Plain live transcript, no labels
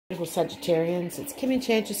Sagittarians, it's Kim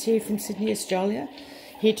Enchantress here from Sydney, Australia,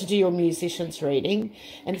 here to do your musician's reading,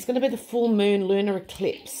 and it's going to be the full moon lunar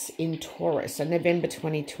eclipse in Taurus in November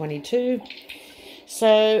 2022.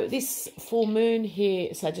 So this full moon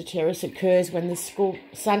here, Sagittarius, occurs when the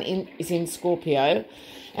sun is in Scorpio,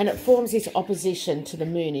 and it forms this opposition to the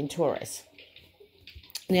moon in Taurus.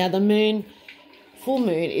 Now the full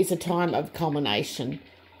moon is a time of culmination,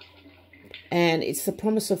 and it's the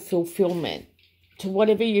promise of fulfillment to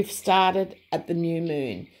whatever you've started at the new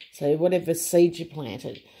moon. So whatever seeds you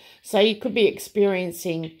planted. So you could be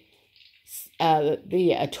experiencing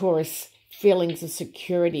the Taurus feelings of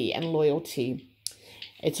security and loyalty.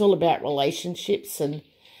 It's all about relationships and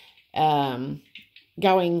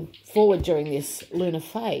going forward during this lunar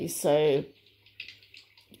phase. So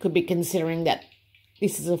you could be considering that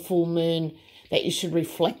this is a full moon that you should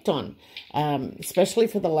reflect on, especially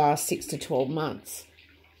for the last 6 to 12 months.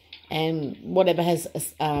 And whatever has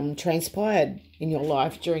transpired in your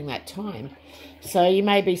life during that time. So you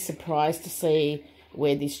may be surprised to see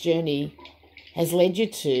where this journey has led you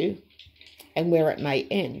to and where it may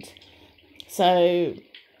end. So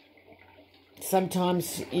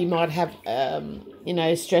sometimes you might have,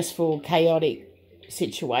 stressful, chaotic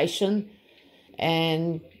situation.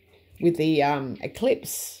 And with the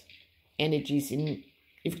eclipse energies,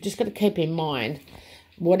 you've just got to keep in mind,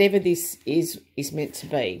 whatever this is meant to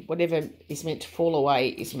be. Whatever is meant to fall away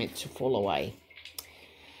is meant to fall away.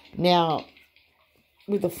 Now,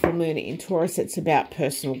 with the full moon in Taurus, it's about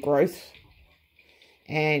personal growth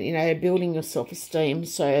and, building your self-esteem.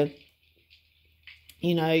 So,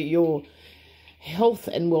 your health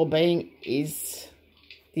and well-being is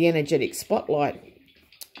the energetic spotlight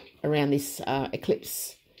around this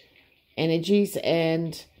eclipse energies.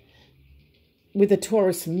 And with the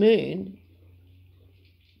Taurus moon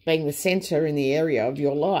being the center in the area of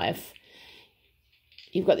your life,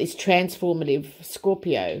 you've got this transformative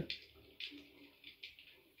Scorpio.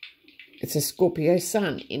 It's a Scorpio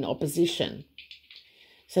sun in opposition.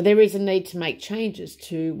 So there is a need to make changes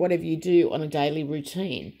to whatever you do on a daily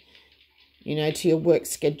routine, to your work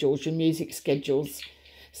schedules, your music schedules,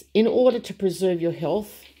 in order to preserve your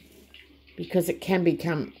health, because it can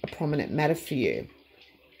become a prominent matter for you.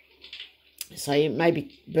 So you may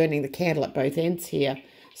be burning the candle at both ends here,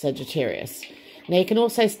 Sagittarius. Now, you can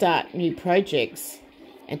also start new projects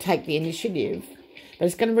and take the initiative, but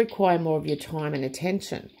it's going to require more of your time and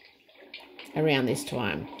attention around this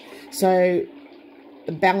time. So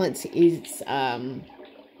the balance is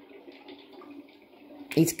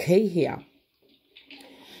key here.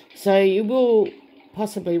 So you will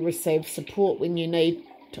possibly receive support when you need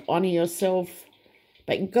to honour yourself,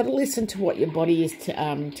 but you've got to listen to what your body is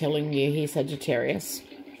telling you here, Sagittarius.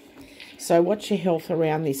 So watch your health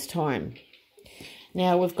around this time.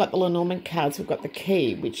 Now, we've got the Lenormand cards. We've got the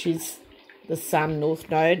key, which is the Sun North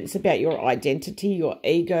Node. It's about your identity, your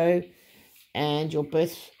ego, and your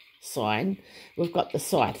birth sign. We've got the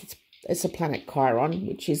Sight. It's a planet Chiron,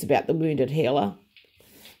 which is about the wounded healer.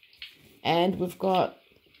 And we've got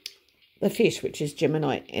the Fish, which is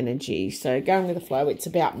Gemini energy. So going with the flow, it's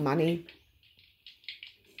about money.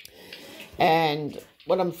 And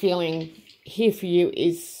what I'm feeling here for you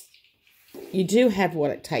is you do have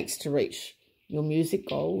what it takes to reach your music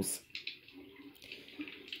goals.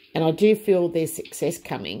 And I do feel there's success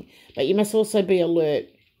coming. But you must also be alert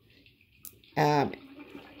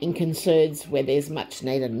in concerns where there's much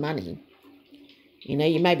needed money. You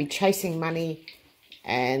may be chasing money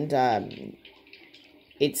and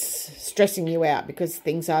it's stressing you out because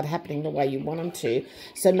things aren't happening the way you want them to.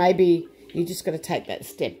 So maybe you just got to take that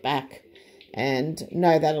step back and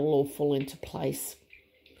know that it'll all fall into place.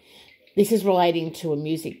 This is relating to a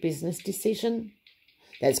music business decision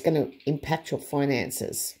that's going to impact your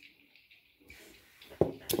finances.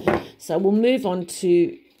 So we'll move on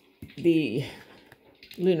to the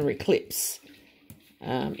lunar eclipse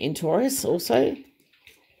in Taurus also.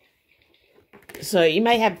 So you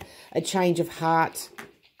may have a change of heart,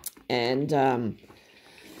 and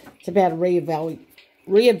it's about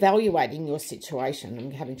reevaluating your situation.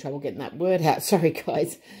 I'm having trouble getting that word out. Sorry,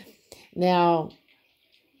 guys. Now,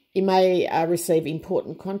 you may receive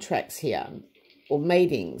important contracts here or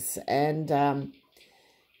meetings, and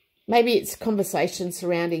maybe it's conversations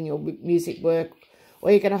surrounding your music work,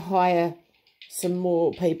 or you're going to hire some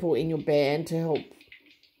more people in your band to help,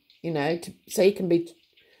 so you can be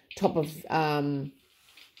top of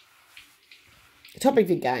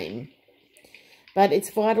your game. But it's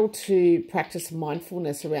vital to practice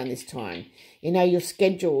mindfulness around this time. Your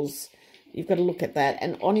schedules, you've got to look at that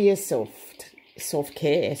and honour yourself,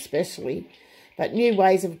 self-care especially, but new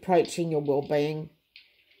ways of approaching your well-being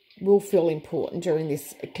will feel important during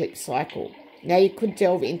this eclipse cycle. Now, you could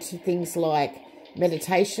delve into things like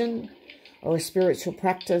meditation or a spiritual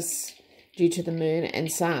practice due to the moon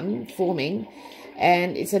and sun forming,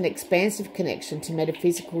 and it's an expansive connection to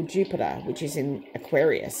metaphysical Jupiter, which is in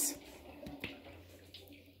Aquarius.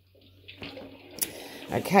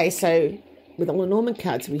 Okay, so with the Lenormand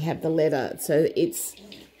cards, we have the letter. So it's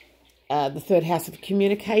the third house of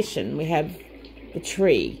communication. We have the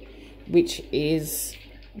tree, which is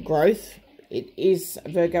growth. It is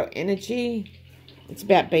Virgo energy. It's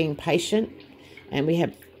about being patient. And we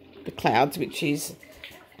have the clouds, which is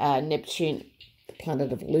Neptune, the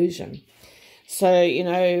planet of illusion. So, you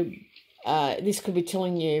know, this could be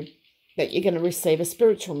telling you that you're going to receive a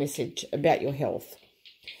spiritual message about your health.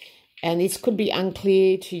 And this could be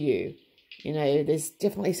unclear to you. You know, there's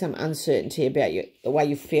definitely some uncertainty about the way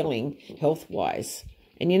you're feeling health-wise.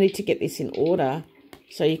 And you need to get this in order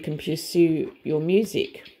so you can pursue your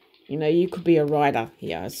music. You know, you could be a writer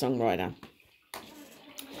here, a songwriter.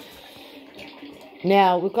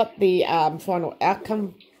 Now, we've got the final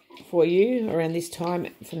outcome for you around this time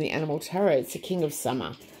from the Animal Tarot. It's the King of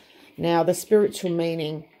Summer. Now, the spiritual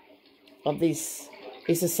meaning of this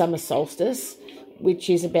is the summer solstice,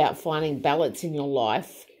 which is about finding balance in your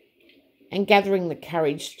life and gathering the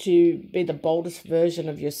courage to be the boldest version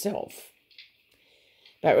of yourself.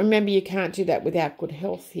 But remember, you can't do that without good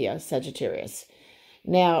health here, Sagittarius.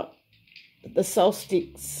 Now, the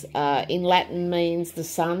solstice in Latin means the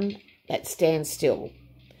sun that stands still.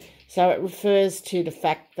 So it refers to the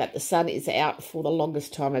fact that the sun is out for the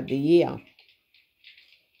longest time of the year.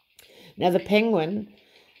 Now, the penguin,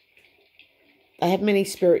 they have many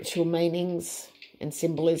spiritual meanings and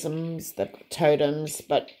symbolisms, the totems,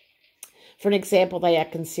 but for an example, they are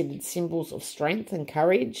considered symbols of strength and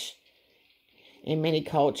courage in many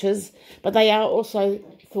cultures, but they are also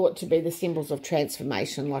thought to be the symbols of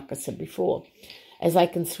transformation, like I said before, as they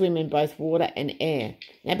can swim in both water and air.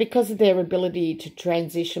 Now, because of their ability to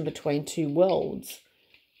transition between two worlds,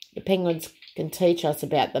 the penguins can teach us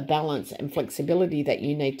about the balance and flexibility that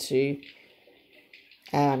you need to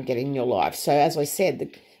get in your life. So, as I said,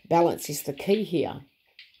 the balance is the key here,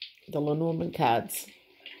 the Lenormand cards.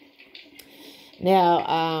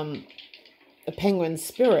 Now, the penguin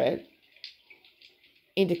spirit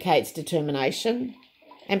indicates determination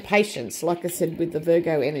and patience, like I said, with the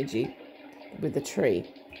Virgo energy, with the tree,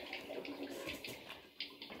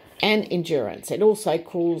 and endurance. It also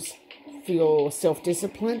calls for your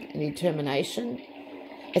self-discipline and determination.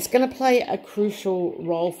 It's going to play a crucial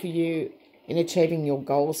role for you in achieving your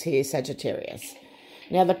goals here, Sagittarius.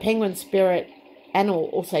 Now, the penguin spirit animal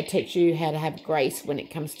also teaches you how to have grace when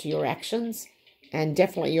it comes to your actions and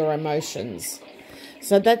definitely your emotions.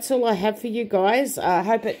 So that's all I have for you guys. I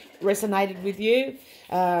hope it resonated with you.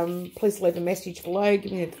 Please leave a message below.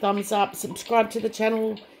 Give me a thumbs up. Subscribe to the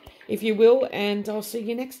channel if you will. And I'll see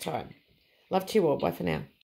you next time. Love to you all. Bye for now.